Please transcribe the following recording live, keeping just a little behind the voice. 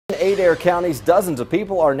In Adair County's dozens of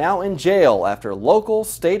people are now in jail after local,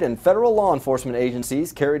 state, and federal law enforcement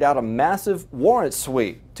agencies carried out a massive warrant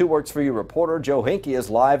sweep. 2 Works For You reporter Joe Hinkie is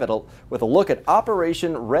live with a look at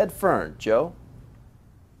Operation Red Fern. Joe?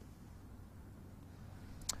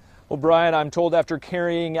 Well, Brian, I'm told after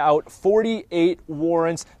carrying out 48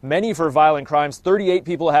 warrants, many for violent crimes, 38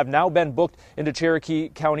 people have now been booked into Cherokee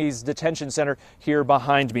County's detention center here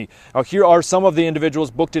behind me. Now, here are some of the individuals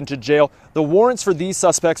booked into jail. The warrants for these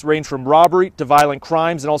suspects range from robbery to violent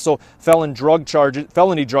crimes and also felony drug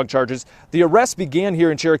charges. The arrests began here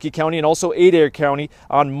in Cherokee County and also Adair County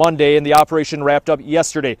on Monday, and the operation wrapped up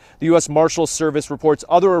yesterday. The U.S. Marshals Service reports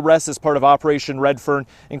other arrests as part of Operation Red Fern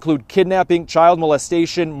include kidnapping, child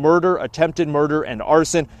molestation, murder, attempted murder, and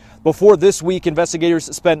arson. Before this week,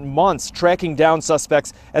 investigators spent months tracking down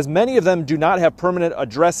suspects, as many of them do not have permanent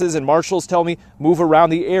addresses, and marshals tell me move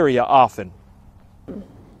around the area often.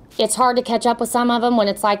 It's hard to catch up with some of them when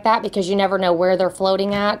it's like that because you never know where they're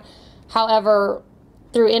floating at. However,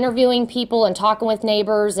 through interviewing people and talking with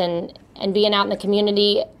neighbors and being out in the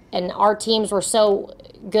community, and our teams were so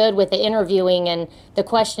good with the interviewing and the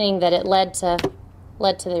questioning that it led to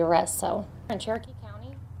the arrest. So in Cherokee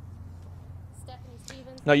County,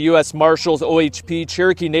 now, U.S. Marshals, OHP,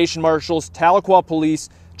 Cherokee Nation Marshals, Tahlequah Police,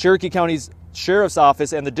 Cherokee County's Sheriff's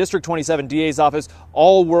Office, and the District 27 DA's office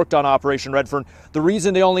all worked on Operation Red Fern. The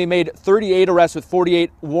reason they only made 38 arrests with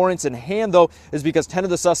 48 warrants in hand, though, is because 10 of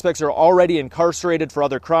the suspects are already incarcerated for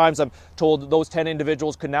other crimes. I'm told those 10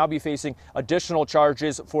 individuals could now be facing additional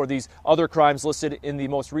charges for these other crimes listed in the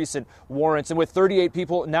most recent warrants. And with 38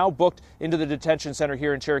 people now booked into the detention center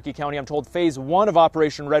here in Cherokee County, I'm told Phase 1 of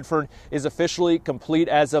Operation Red Fern is officially complete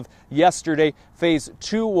as of yesterday. Phase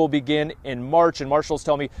 2 will begin in March, and marshals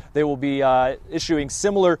tell me they will be issuing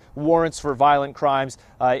similar warrants for violent crimes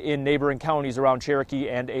in neighboring counties around Cherokee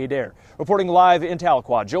and Adair. Reporting live in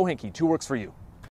Tahlequah, Joe Hinkie, 2 Works For You.